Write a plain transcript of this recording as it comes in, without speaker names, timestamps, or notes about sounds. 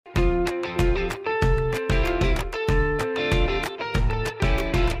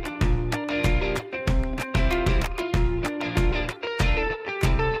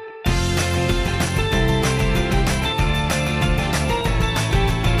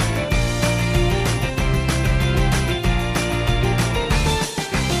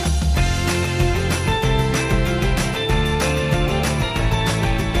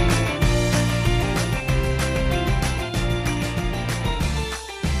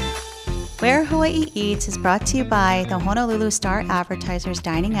Where Hawaii Eats is brought to you by the Honolulu Star Advertisers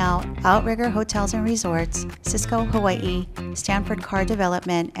Dining Out, Outrigger Hotels and Resorts, Cisco Hawaii, Stanford Car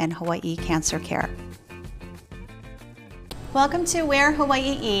Development, and Hawaii Cancer Care. Welcome to Where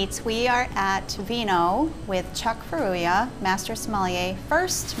Hawaii Eats. We are at Vino with Chuck Furuya, Master Sommelier,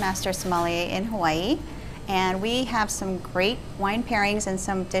 first Master Sommelier in Hawaii. And we have some great wine pairings and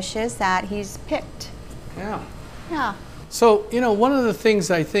some dishes that he's picked. Yeah. So, you know, one of the things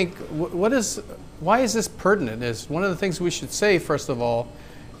I think, why is this pertinent is one of the things we should say, first of all,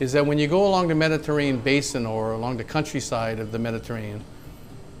 is that when you go along the Mediterranean basin or along the countryside of the Mediterranean,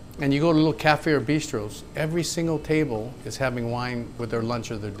 and you go to little cafe or bistros, every single table is having wine with their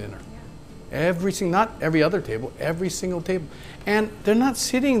lunch or their dinner. Not every other table, every single table. And they're not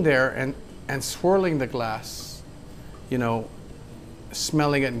sitting there and swirling the glass, you know,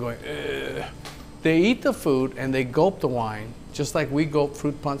 smelling it and going, ugh. They eat the food and they gulp the wine, just like we gulp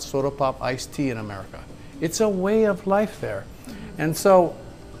fruit punch, soda pop, iced tea in America. It's a way of life there. And so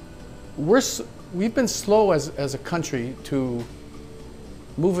we've been slow as a country to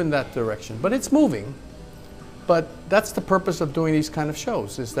move in that direction, but it's moving. But that's the purpose of doing these kind of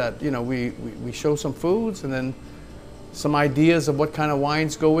shows, is that, you know, we show some foods and then some ideas of what kind of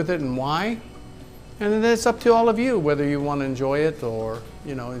wines go with it and why. And then it's up to all of you whether you want to enjoy it or,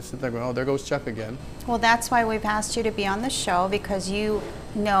 you know, you sit there going, oh, there goes Chuck again. Well, that's why we've asked you to be on the show, because you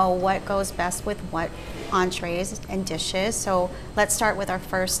know what goes best with what entrees and dishes. So let's start with our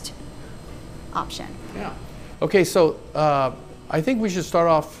first option. Yeah. Okay, so I think we should start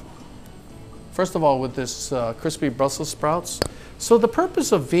off, first of all, with this crispy Brussels sprouts. So the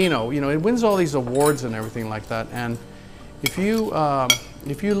purpose of Vino, you know, it wins all these awards and everything like that. And if you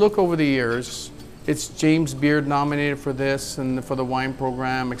look over the years, it's James Beard nominated for this and for the wine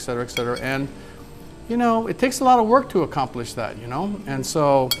program, et cetera, et cetera. And, you know, it takes a lot of work to accomplish that, you know. And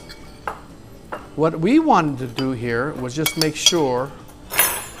so what we wanted to do here was just make sure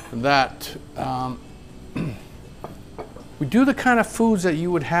that we do the kind of foods that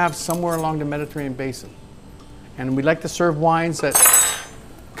you would have somewhere along the Mediterranean basin. And we like to serve wines that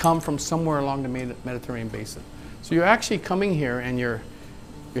come from somewhere along the Mediterranean basin. So you're actually coming here and you're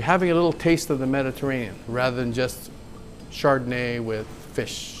having a little taste of the Mediterranean rather than just Chardonnay with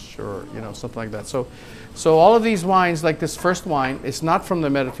fish or, you know, something like that. So all of these wines, like this first wine, it's not from the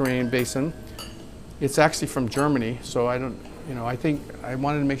Mediterranean basin. It's actually from Germany. So I think I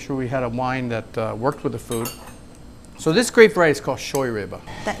wanted to make sure we had a wine that worked with the food. So this grape variety is called Shoiriba.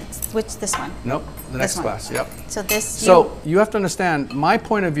 This one? Nope, the next glass, yep. So you have to understand, my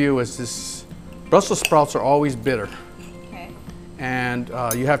point of view is this, Brussels sprouts are always bitter. And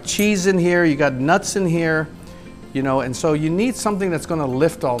you have cheese in here, you got nuts in here, you know, and so you need something that's going to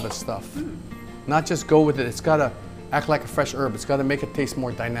lift all this stuff. Not just go with it. It's got to act like a fresh herb. It's got to make it taste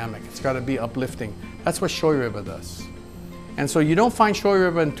more dynamic. It's got to be uplifting. That's what Shoiriba does. And so you don't find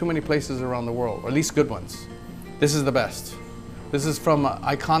Shoiriba in too many places around the world, or at least good ones. This is the best. This is from an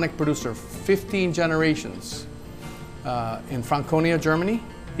iconic producer, 15 generations in Franconia, Germany.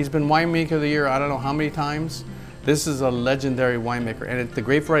 He's been winemaker of the year I don't know how many times. This is a legendary winemaker, and the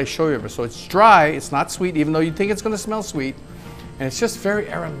grape variety Shoiriba. So it's dry, it's not sweet, even though you think it's going to smell sweet. And it's just very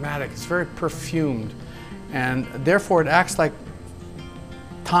aromatic, it's very perfumed. And therefore it acts like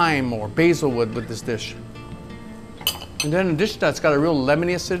thyme or basil would with this dish. And then in addition to that, it's got a real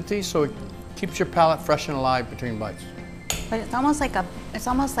lemony acidity, so it keeps your palate fresh and alive between bites. But it's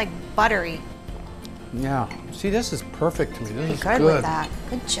almost like buttery. Yeah. See, this is perfect to me. This is good with that.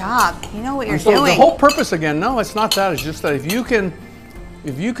 Good job. You know what you're so doing. The whole purpose, again, no, it's not that. It's just that if you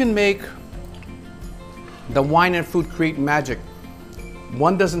can make the wine and food create magic,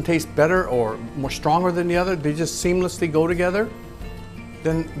 one doesn't taste better or more stronger than the other, they just seamlessly go together,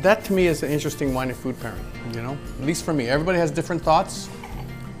 then that to me is an interesting wine and food pairing, you know? At least for me. Everybody has different thoughts,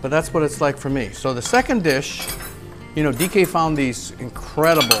 but that's what it's like for me. So the second dish, you know, DK found these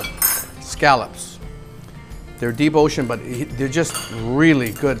incredible scallops. They're deep ocean, but they're just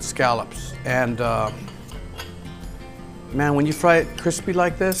really good scallops. And man, when you fry it crispy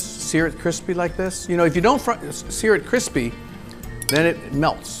like this, sear it crispy like this, you know, if you don't sear it crispy, then it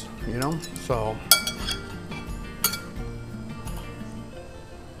melts, you know? So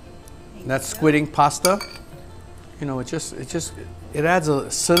that squidding pasta, you know, it adds a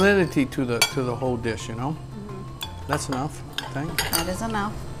salinity to the whole dish, you know? That's enough, I think. That is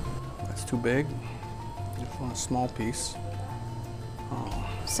enough. That's too big. Just want a small piece. Oh.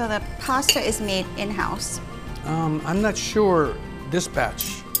 So the pasta is made in-house. I'm not sure this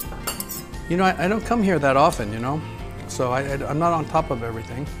batch. You know, I don't come here that often, you know, so I'm not on top of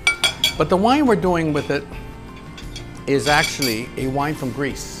everything. But the wine we're doing with it is actually a wine from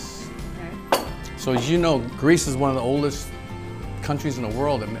Greece. Okay. So as you know, Greece is one of the oldest countries in the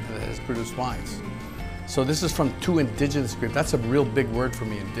world that has produced wines. So this is from 2 indigenous grapes. That's a real big word for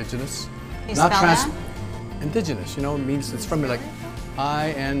me, indigenous. You spell that? Indigenous, you know, it means it's from like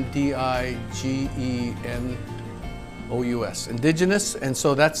INDIGENOUS, indigenous, and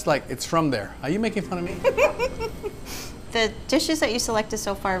so that's like, it's from there. Are you making fun of me? The dishes that you selected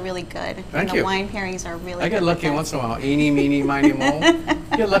so far are really good. Thank and the you. wine pairings are really good. I get lucky with it. once in a while. Eeny, meeny, miny, mo.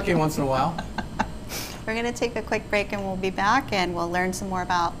 Get lucky once in a while. We're going to take a quick break and we'll be back and we'll learn some more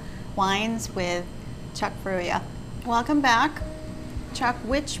about wines with Chuck Furuya. Welcome back. Chuck,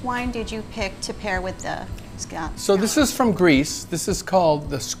 which wine did you pick to pair with the Scott? So this is from Greece. This is called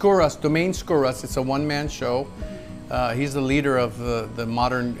the Skouras, Domaine Skouras. It's a one-man show. He's the leader of the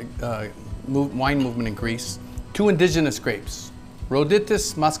modern wine movement in Greece. 2 indigenous grapes,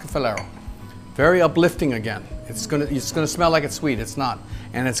 Rhoditis Mascafellaro. Very uplifting again. It's gonna smell like it's sweet. It's not,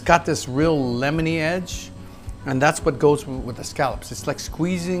 and it's got this real lemony edge, and that's what goes with the scallops. It's like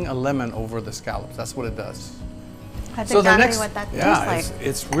squeezing a lemon over the scallops. That's what it does. That's exactly what that tastes like.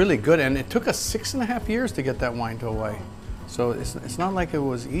 It's really good, and it took us 6.5 years to get that wine to Hawaii. So it's not like it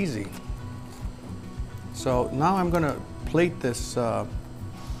was easy. So now I'm gonna plate this. I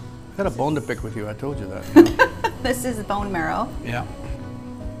got a bone to pick with you. I told you that. This is bone marrow. Yeah.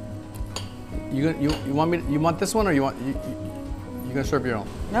 You want me? You want this one, or you gonna serve your own?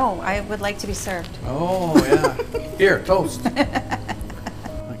 No, I would like to be served. Oh yeah. Here, toast.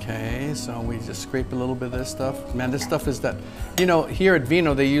 Okay, so we just scrape a little bit of this stuff. Man, this stuff is that. You know, here at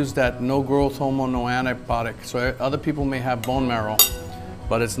Vino they use that no growth hormone, no antibiotic. So other people may have bone marrow,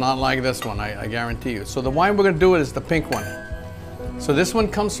 but it's not like this one. I guarantee you. So the wine we're gonna do is the pink one. So this one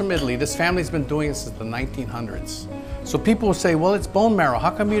comes from Italy. This family's been doing it since the 1900s. So people will say, well, it's bone marrow.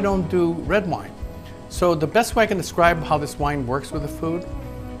 How come you don't do red wine? So the best way I can describe how this wine works with the food,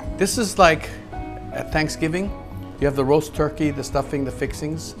 this is like at Thanksgiving, you have the roast turkey, the stuffing, the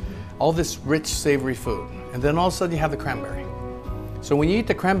fixings, all this rich, savory food. And then all of a sudden you have the cranberry. So when you eat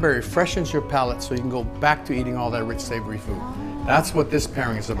the cranberry, it freshens your palate so you can go back to eating all that rich, savory food. That's what this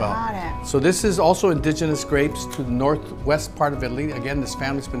pairing is about. Got it. So this is also indigenous grapes to the northwest part of Italy. Again, this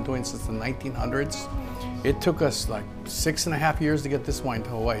family's been doing it since the 1900s. It took us like 6.5 years to get this wine to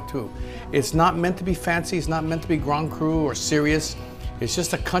Hawaii too. It's not meant to be fancy. It's not meant to be Grand Cru or serious. It's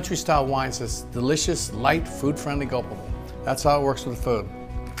just a country style wine. So it's delicious, light, food friendly, gulpable. That's how it works with food.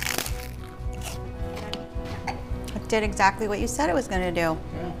 It did exactly what you said it was going to do.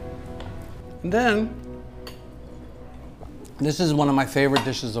 Yeah. And then, this is one of my favorite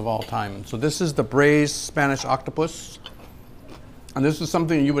dishes of all time. So this is the braised Spanish octopus. And this is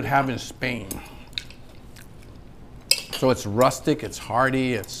something you would have in Spain. So it's rustic, it's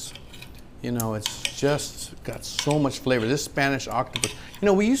hearty, it's, you know, it's just got so much flavor. This Spanish octopus, you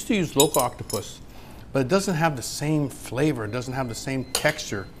know, we used to use local octopus, but it doesn't have the same flavor, it doesn't have the same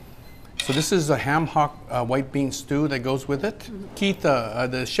texture. So this is a ham hock white bean stew that goes with it. Keith,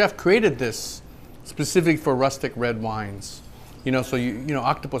 the chef, created this specifically for rustic red wines. You know, so you know,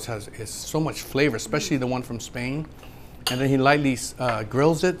 octopus has so much flavor, especially the one from Spain. And then he lightly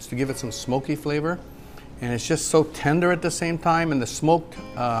grills it to give it some smoky flavor. And it's just so tender at the same time. And the smoked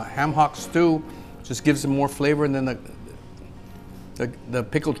ham hock stew just gives it more flavor. And then the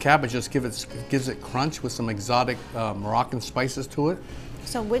pickled cabbage just gives it crunch with some exotic Moroccan spices to it.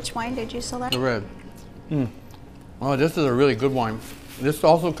 So which wine did you select? The red. Oh, this is a really good wine. This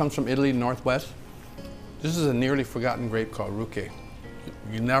also comes from Italy, Northwest. This is a nearly forgotten grape called Ruche.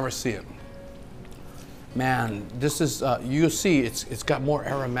 You never see it. Man, this is, you'll see it's got more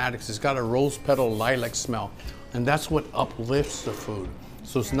aromatics. It's got a rose petal lilac smell. And that's what uplifts the food.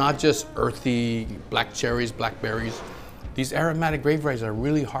 So it's not just earthy, black cherries, blackberries. These aromatic grape varieties are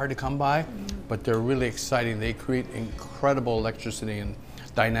really hard to come by, but they're really exciting. They create incredible electricity and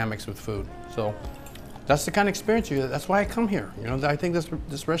dynamics with food. So that's the kind of experience you get. That's why I come here. You know, I think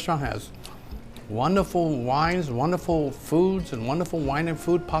this restaurant has wonderful wines, wonderful foods, and wonderful wine and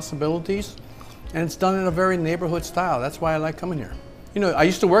food possibilities. And it's done in a very neighborhood style. That's why I like coming here. You know, I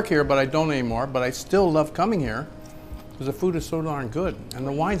used to work here, but I don't anymore. But I still love coming here because the food is so darn good, and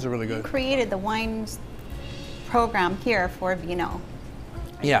the wines are really good. You created the wines program here for Vino.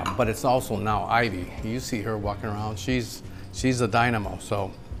 Yeah, but it's also now Ivy. You see her walking around. She's a dynamo.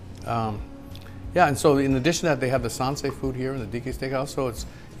 So, yeah. And so in addition to that, they have the Sansei food here in the DK Steakhouse. So you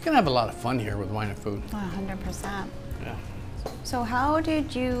can have a lot of fun here with wine and food. 100%. Yeah. So how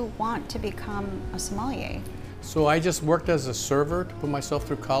did you want to become a sommelier? So I just worked as a server to put myself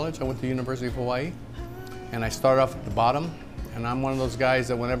through college. I went to the University of Hawaii, and I started off at the bottom. And I'm one of those guys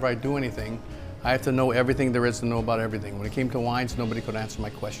that whenever I do anything, I have to know everything there is to know about everything. When it came to wines, nobody could answer my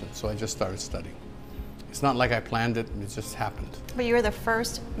questions, so I just started studying. It's not like I planned it, it just happened. But you were the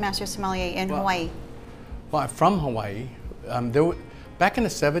first master sommelier in Hawaii. Well, I'm from Hawaii. Back in the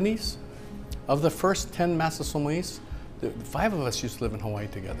 70s, of the first 10 master sommeliers, 5 of us used to live in Hawaii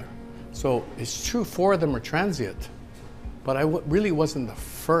together. So it's true, 4 of them are transient. But I really wasn't the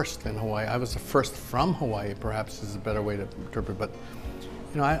first in Hawaii. I was the first from Hawaii, perhaps is a better way to interpret. But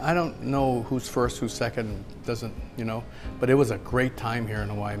you know, I don't know who's first, who's second, doesn't, you know. But it was a great time here in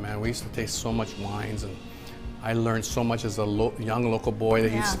Hawaii, man. We used to taste so much wines, and I learned so much as a young local boy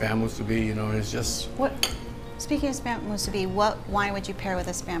that eats spam musubi, you know, it's just... Speaking of spam musubi, what wine would you pair with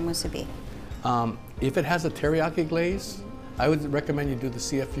a spam musubi? If it has a teriyaki glaze, I would recommend you do the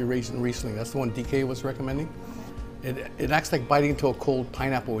CF Eurasian Riesling. That's the one DK was recommending. It acts like biting into a cold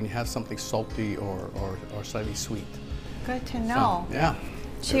pineapple when you have something salty or slightly sweet. Good to know. So, yeah.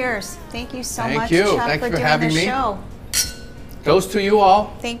 Cheers. Thank you so much, Thank you. Chuck, Thanks for for doing having this me. show. Goes to you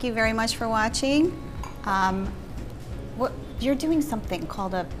all. Thank you very much for watching. You're doing something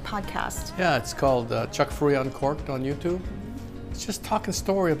called a podcast. Yeah, it's called Chuck Furuya Uncorked on YouTube. It's just talking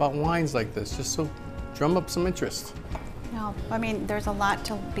story about wines like this, just so drum up some interest. No, I mean, there's a lot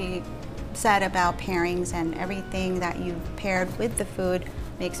to be said about pairings, and everything that you've paired with the food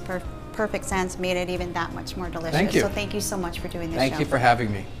makes perfect sense, made it even that much more delicious. Thank you. So thank you so much for doing this show. Thank you for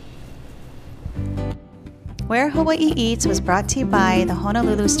having me. Where Hawaii Eats was brought to you by the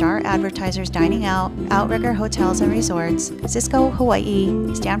Honolulu Star Advertisers Dining Out, Outrigger Hotels and Resorts, Cisco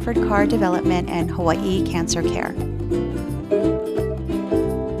Hawaii, Stanford Car Development, and Hawaii Cancer Care.